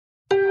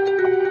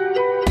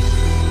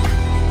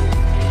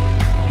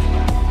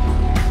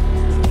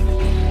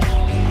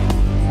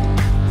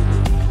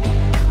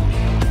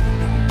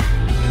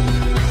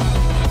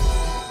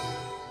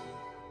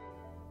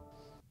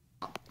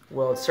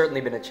it's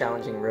certainly been a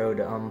challenging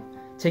road.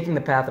 Taking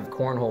the path of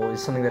cornhole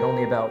is something that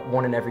only about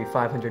 1 in every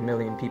 500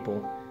 million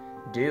people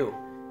do,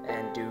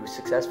 and do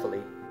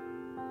successfully.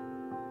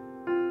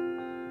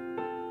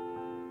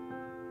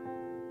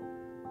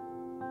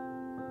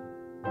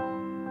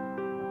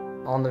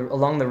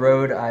 Along the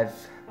road, I've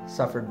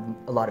suffered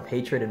a lot of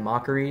hatred and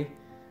mockery.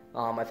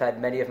 I've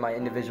had many of my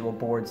individual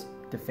boards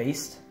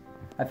defaced.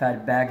 I've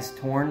had bags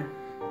torn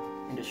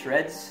into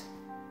shreds.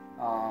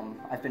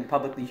 I've been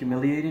publicly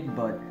humiliated,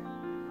 but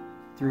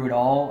through it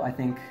all, I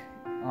think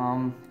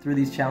through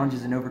these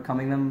challenges and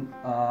overcoming them,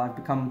 I've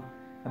become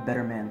a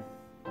better man.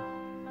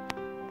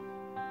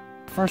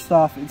 First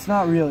off, it's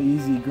not real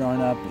easy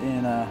growing up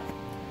in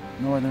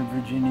Northern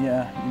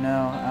Virginia, you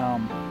know.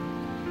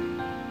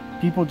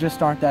 People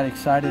just aren't that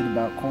excited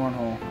about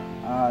cornhole.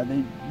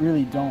 They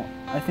really don't.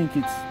 I think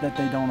it's that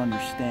they don't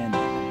understand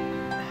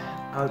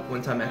it.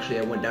 One time, actually,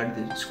 I went down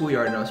to the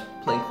schoolyard and I was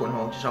playing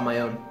cornhole just on my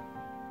own.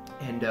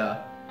 And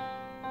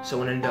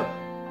someone ended up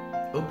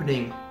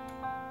opening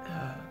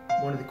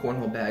one of the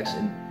cornhole bags,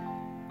 and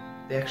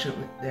they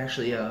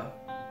actually,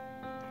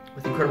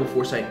 with incredible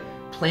foresight,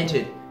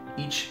 planted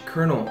each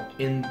kernel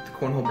in the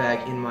cornhole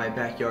bag in my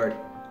backyard,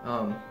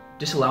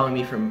 disallowing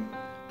me from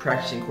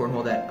practicing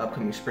cornhole that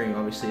upcoming spring,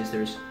 obviously, as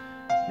there's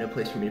no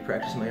place for me to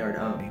practice in my yard.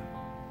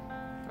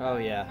 Oh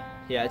yeah,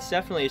 it's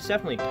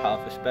definitely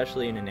tough,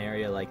 especially in an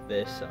area like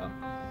this.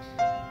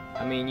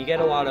 I mean, you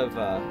get a lot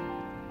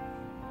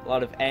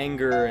of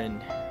anger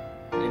and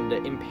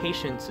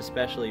impatience,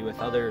 especially with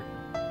other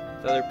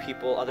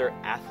people, other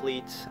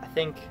athletes. I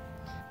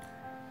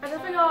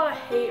definitely got a lot of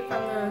hate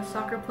from the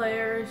soccer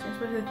players,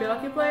 especially the field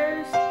hockey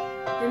players.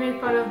 They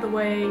made fun of the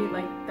way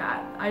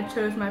that I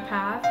chose my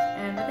path,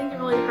 and I think it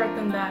really hurt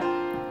them that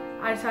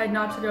I decided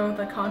not to go with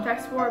a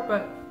contact sport,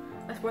 but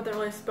a sport that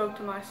really spoke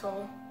to my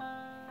soul.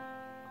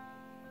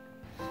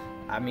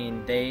 I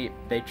mean, they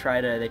try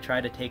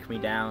to take me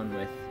down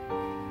with,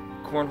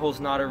 cornhole's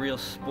not a real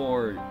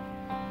sport,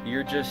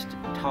 you're just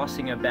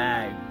tossing a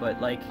bag, but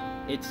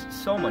it's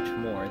so much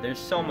more. There's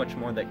so much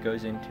more that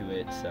goes into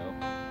it, so.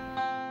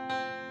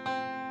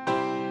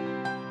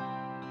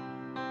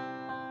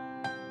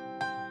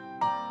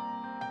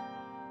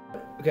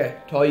 Okay,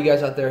 to all you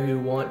guys out there who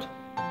want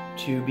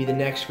to be the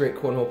next great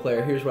cornhole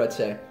player, here's what I'd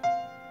say.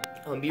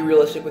 Be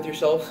realistic with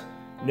yourselves.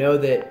 Know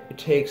that it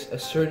takes a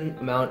certain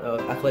amount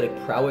of athletic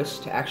prowess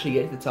to actually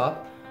get to the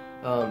top.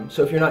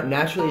 So if you're not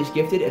naturally as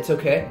gifted, it's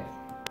okay.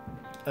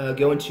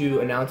 Go into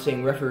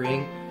announcing,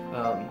 refereeing.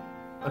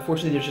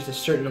 Unfortunately, there's just a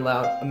certain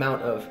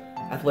amount of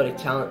athletic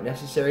talent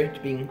necessary to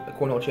being a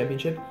cornhole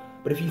championship.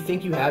 But if you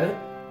think you have it,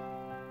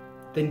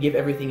 then give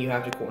everything you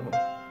have to cornhole.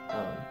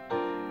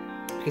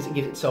 Because it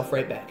gives itself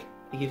right back.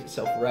 It gives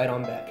itself right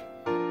on back.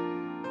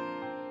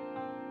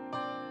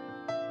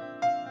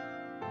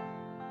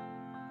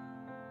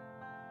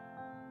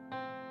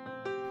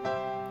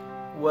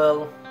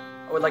 Well,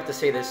 I would like to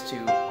say this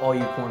to all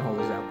you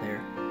cornholers out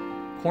there.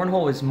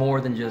 Cornhole is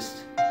more than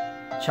just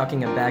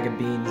chucking a bag of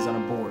beans on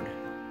a board.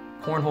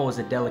 Cornhole is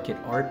a delicate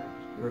art.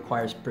 It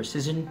requires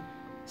precision,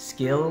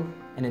 skill,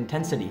 and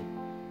intensity.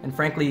 And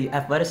frankly,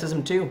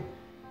 athleticism too.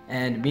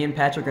 And me and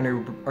Patrick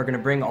are gonna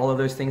bring all of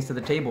those things to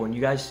the table, and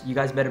you guys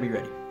better be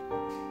ready.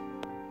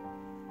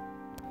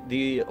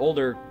 The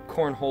older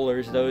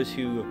cornholers, those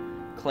who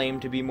claim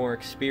to be more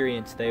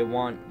experienced, they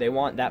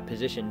want that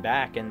position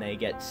back, and they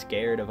get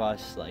scared of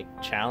us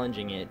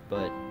challenging it.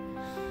 But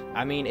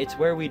I mean, it's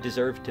where we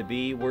deserve to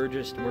be. We're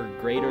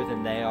greater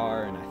than they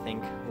are, and I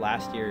think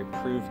last year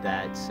proved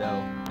that.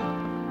 So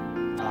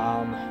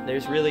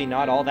there's really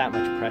not all that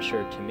much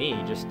pressure to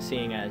me, just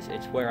seeing as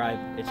it's where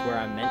I'm meant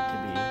to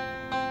be.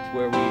 It's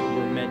where we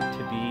were meant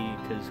to be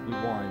because we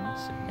won.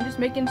 So. And just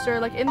making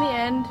sure, in the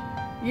end,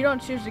 you don't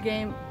choose the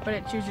game, but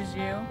it chooses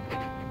you.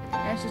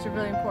 And it's just a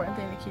really important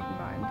thing to keep in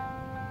mind.